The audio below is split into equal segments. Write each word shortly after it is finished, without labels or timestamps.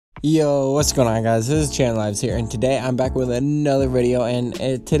Yo, what's going on, guys? This is Chan Lives here, and today I'm back with another video, and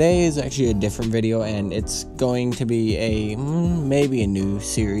today is actually a different video, and it's going to be maybe a new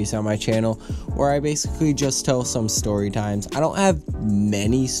series on my channel where I basically just tell some story times. I don't have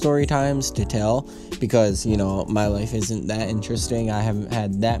many story times to tell because, you know, my life isn't that interesting. I haven't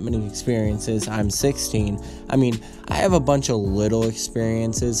had that many experiences. I'm 16. I mean, I have a bunch of little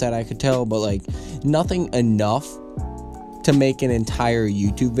experiences that I could tell, but like nothing enough to make an entire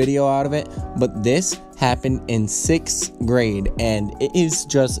YouTube video out of it. But this happened in 6th grade, and it is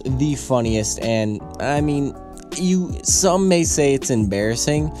just the funniest. And I mean, some may say it's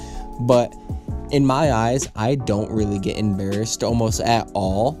embarrassing, but in my eyes, I don't really get embarrassed almost at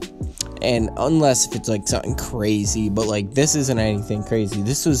all, and unless if it's like something crazy. But like, this isn't anything crazy.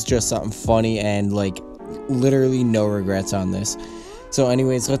 This was just something funny, and like literally no regrets on this. So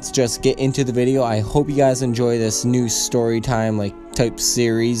anyways, let's just get into the video. I hope you guys enjoy this new story time type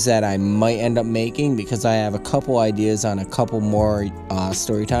series that I might end up making, because I have a couple ideas on a couple more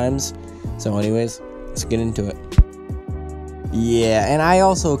story times. So anyways, let's get into it. Yeah, and I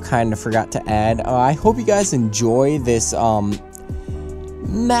also kind of forgot to add, I hope you guys enjoy this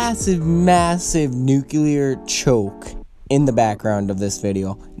massive nuclear choke in the background of this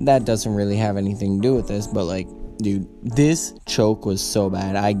video. That doesn't really have anything to do with this, but like, dude, this choke was so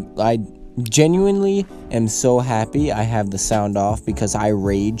bad. I genuinely am so happy I have the sound off, because I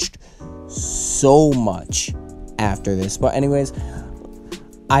raged so much after this. But anyways,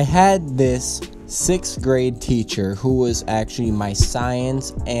 I had this 6th grade teacher who was actually my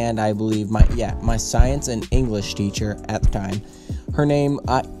science and I believe my science and English teacher at the time. Her name,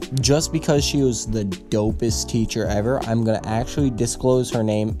 just because she was the dopest teacher ever, I'm going to actually disclose her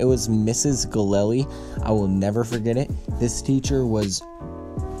name. It was Mrs. Galelli. I will never forget it. This teacher was,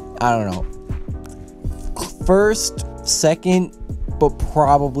 I don't know, first, second, but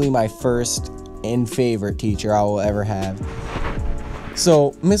probably my first and favorite teacher I will ever have.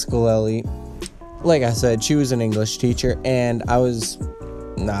 So, Miss Galelli, like I said, she was an English teacher, and I was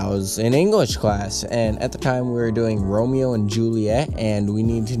in English class, and at the time we were doing Romeo and Juliet, and we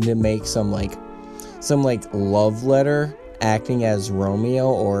needed to make some love letter acting as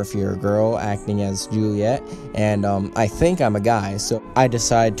Romeo, or if you're a girl, acting as Juliet. And I think I'm a guy, so I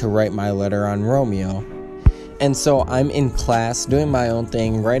decide to write my letter on Romeo. And so I'm in class doing my own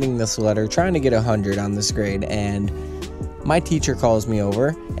thing, writing this letter, trying to get 100 on this grade, and my teacher calls me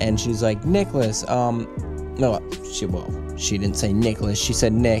over and she's like, Nicholas, she didn't say Nicholas, she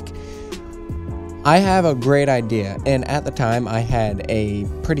said, Nick, I have a great idea. And at the time, I had a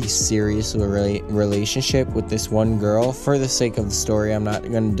pretty serious relationship with this one girl. For the sake of the story, I'm not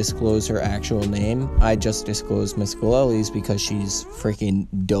going to disclose her actual name. I just disclosed Miss Galelli's because she's freaking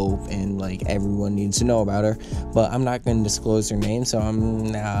dope and like everyone needs to know about her. But I'm not going to disclose her name, so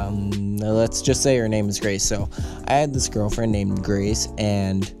let's just say her name is Grace. So I had this girlfriend named Grace,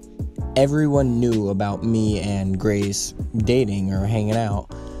 and everyone knew about me and Grace dating or hanging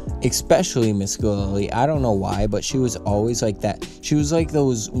out, especially Miss Galelli. I don't know why, but she was always like that. She was like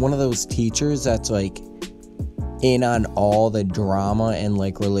one of those teachers that's like in on all the drama and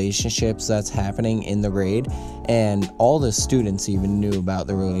like relationships that's happening in the grade, and all the students even knew about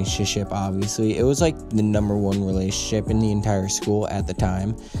the relationship. Obviously, it was like the #1 relationship in the entire school at the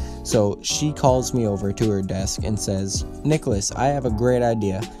time. So she calls me over to her desk and says, Nicholas, I have a great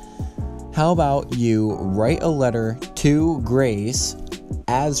idea. How about you write a letter to Grace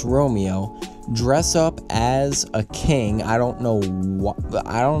as Romeo, dress up as a king. I don't know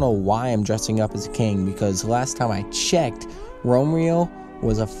why I'm dressing up as a king, because last time I checked, Romeo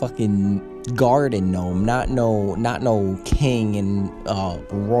was a fucking garden gnome, not no king in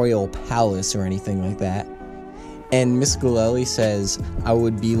royal palace or anything like that. And Miss Galelli says I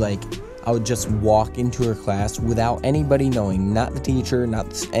would just walk into her class without anybody knowing, not the teacher,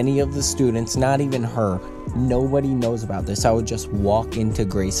 not any of the students, not even her. Nobody knows about this. I would just walk into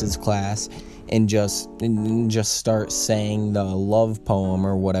Grace's class and just start saying the love poem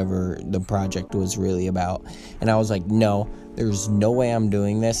or whatever the project was really about. And I was like, no, there's no way I'm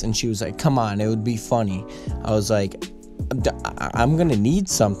doing this. And she was like, come on, it would be funny. I was like, I'm gonna need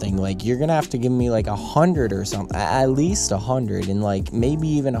something. Like, you're gonna have to give me like 100 or something, at least 100, and like maybe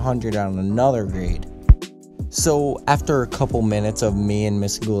even 100 on another grade. So after a couple minutes of me and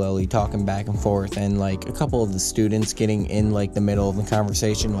Miss Galelli talking back and forth, and like a couple of the students getting in like the middle of the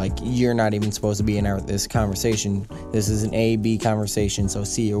conversation, like, you're not even supposed to be in this conversation, this is an A-B conversation, so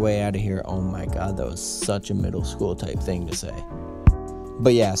see your way out of here. Oh my god, that was such a middle school type thing to say.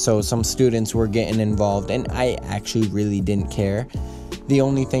 But yeah, so some students were getting involved, and I actually really didn't care. The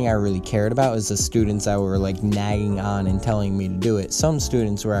only thing I really cared about is the students that were like nagging on and telling me to do it. Some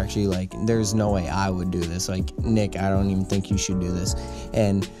students were actually like, there's no way I would do this. Like, Nick, I don't even think you should do this.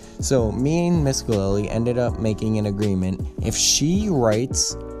 And so me and Miss Galili ended up making an agreement. If she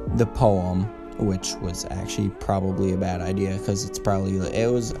writes the poem, which was actually probably a bad idea because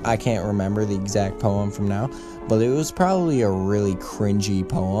I can't remember the exact poem from now, but it was probably a really cringy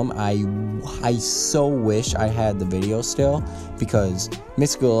poem. I so wish I had the video still, because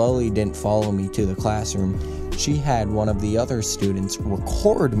Miss Galili didn't follow me to the classroom. She had one of the other students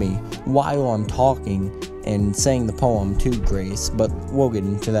record me while I'm talking and saying the poem to Grace, but we'll get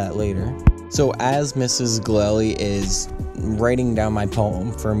into that later. So as Mrs. Galili is writing down my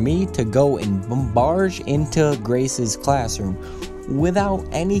poem, for me to go and barge into Grace's classroom without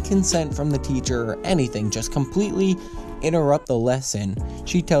any consent from the teacher or anything, just completely interrupt the lesson,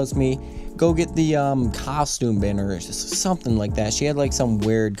 she tells me, go get the costume bin or something like that. She had like some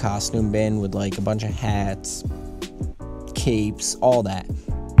weird costume bin with like a bunch of hats, capes, all that.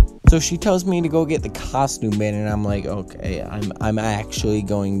 So she tells me to go get the costume bin, and I'm like, okay, I'm actually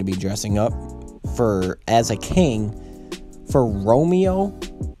going to be dressing up as a king for Romeo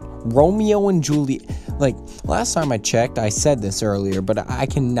and Juliet. Like, last time I checked, I said this earlier, but I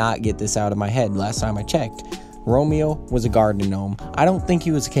cannot get this out of my head. Last time I checked, Romeo was a garden gnome. I don't think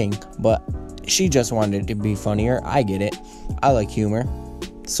he was a king, but she just wanted it to be funnier. I get it. I like humor.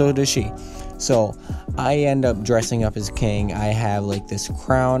 So does she. So I end up dressing up as a king. I have like this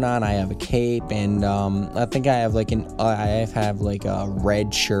crown on. I have a cape, and I think I have like a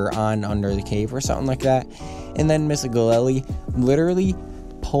red shirt on under the cape or something like that. And then Miss Galili literally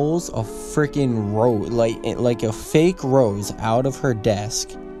pulls a freaking rose, like a fake rose, out of her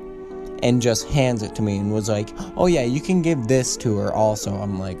desk and just hands it to me and was like, oh yeah, you can give this to her also.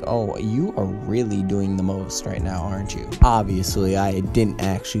 I'm like, oh, you are really doing the most right now, aren't you? Obviously, I didn't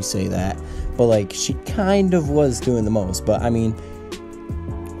actually say that, but like, she kind of was doing the most. But I mean,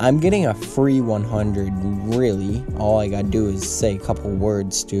 I'm getting a free 100, really. All I gotta do is say a couple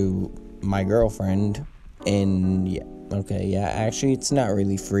words to my girlfriend, and yeah, okay, yeah, actually, it's not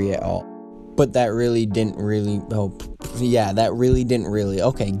really free at all. But that really didn't really,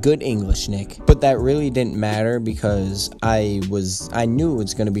 okay, good English, Nick. But that really didn't matter, because I knew it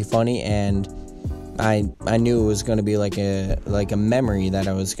was going to be funny, and I knew it was going to be like a memory that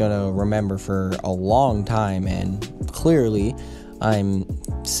I was going to remember for a long time. And clearly, I'm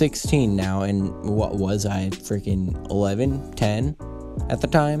 16 now, and what was I, freaking 11, 10 at the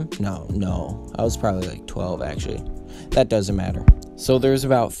time? No, I was probably like 12, actually. That doesn't matter. So there's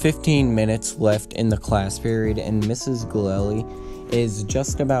about 15 minutes left in the class period, and Mrs. Galili is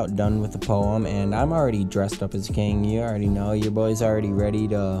just about done with the poem, and I'm already dressed up as a king. You already know, your boy's already ready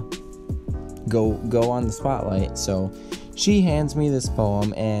to go on the spotlight. So she hands me this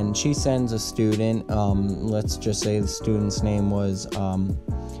poem, and she sends a student, let's just say the student's name was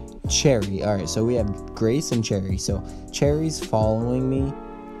Cherry. Alright, so we have Grace and Cherry. So Cherry's following me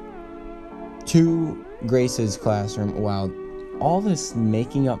to Grace's classroom. Wow, all this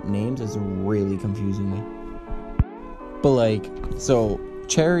making up names is really confusing me. But like, so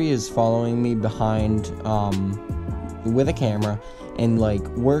Cherry is following me behind with a camera, and like,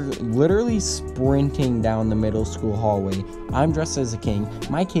 we're literally sprinting down the middle school hallway. I'm dressed as a king.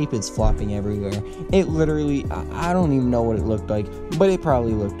 My cape is flopping everywhere. It literally, I don't even know what it looked like, but it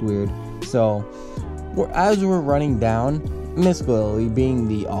probably looked weird. So as we're running down, Miss Galili, being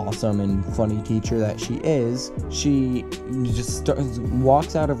the awesome and funny teacher that she is, she just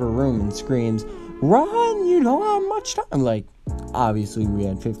walks out of her room and screams, "Run, you don't have much time." Like, obviously we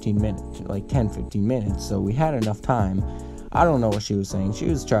had 15 minutes, like 10-15 minutes, so we had enough time. I don't know what she was saying. She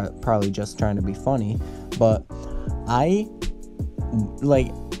was probably just trying to be funny, but I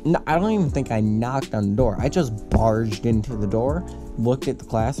don't even think I knocked on the door. I just barged into the door, looked at the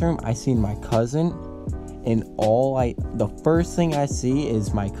classroom. I seen my cousin, and the first thing I see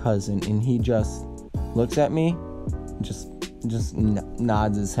is my cousin, and he just looks at me, just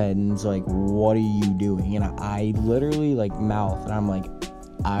nods his head, and is like, "What are you doing?" And I literally like mouth, and I'm like,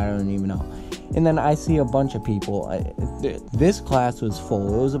 I don't even know. And then I see a bunch of people. This class was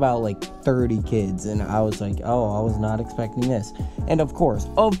full. It was about like 30 kids, and I was like, oh, I was not expecting this. And of course,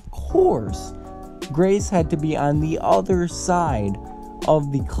 Grace had to be on the other side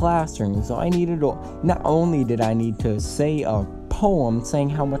of the classroom. So I needed to, not only did I need to say a poem saying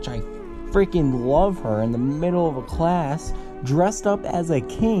how much I freaking love her in the middle of a class dressed up as a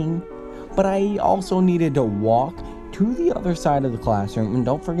king, but I also needed to walk to the other side of the classroom, and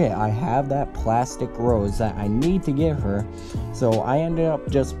don't forget, I have that plastic rose that I need to give her. So I ended up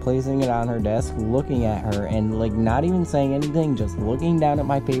just placing it on her desk, looking at her, and like not even saying anything, just looking down at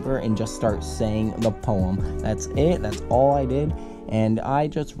my paper and just start saying the poem. That's it. That's all I did. And I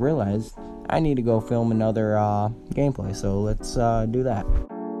just realized I need to go film another gameplay, so let's do that.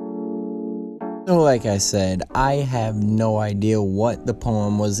 So like I said, I have no idea what the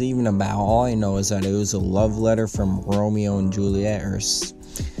poem was even about. All I know is that it was a love letter from Romeo and Juliet, or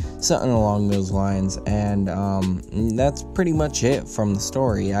something along those lines, and that's pretty much it from the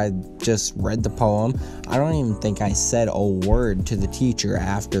story. I just read the poem. I don't even think I said a word to the teacher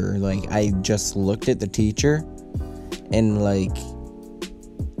after. Like, I just looked at the teacher, and like,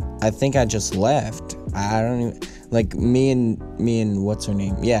 I think I just left. I don't even, like, me and what's her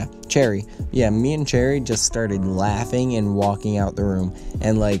name? Yeah, Cherry. Yeah, me and Cherry just started laughing and walking out the room.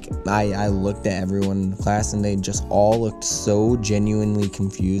 And like, I looked at everyone in the class and they just all looked so genuinely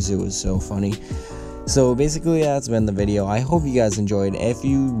confused. It was so funny. So basically that's been the video. I hope you guys enjoyed. If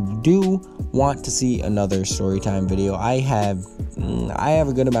you do want to see another storytime video, I have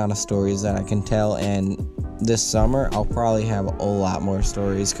a good amount of stories that I can tell, and this summer I'll probably have a lot more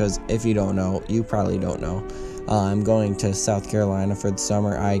stories, because if you don't know, you probably don't know, I'm going to South Carolina for the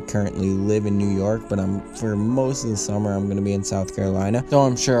summer. I currently live in New York, but for most of the summer I'm going to be in South Carolina. So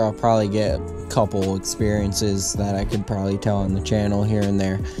I'm sure I'll probably get a couple experiences that I could probably tell on the channel here and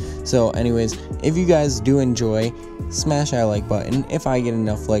there. So anyways, if you guys do enjoy, smash that like button. If I get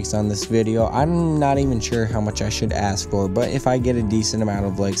enough likes on this video, I'm not even sure how much I should ask for, but if I get a decent amount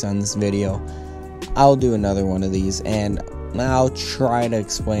of likes on this video, I'll do another one of these, and I'll try to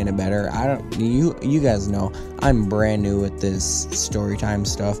explain it better. You guys know I'm brand new with this storytime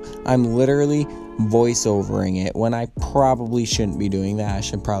stuff. I'm literally voiceovering it when I probably shouldn't be doing that. I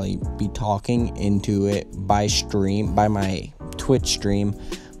should probably be talking into it by my Twitch stream,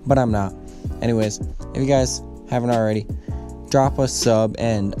 but I'm not. Anyways, if you guys haven't already, drop a sub,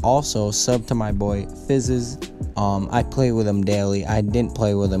 and also sub to my boy Fizzes. I play with him daily. I didn't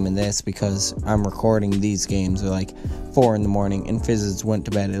play with him in this because I'm recording these games at like 4 in the morning, and Fizzes went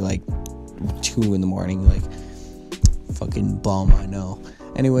to bed at like 2 in the morning. Like, fucking bum, I know.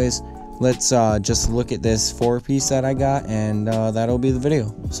 Anyways, let's just look at this 4-piece that I got, and that'll be the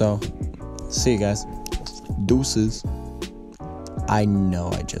video. So, see you guys. Deuces. I know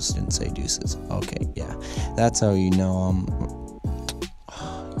I just didn't say deuces. Okay, yeah. That's how you know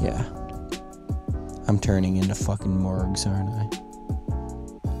yeah. I'm turning into fucking morgues, aren't I?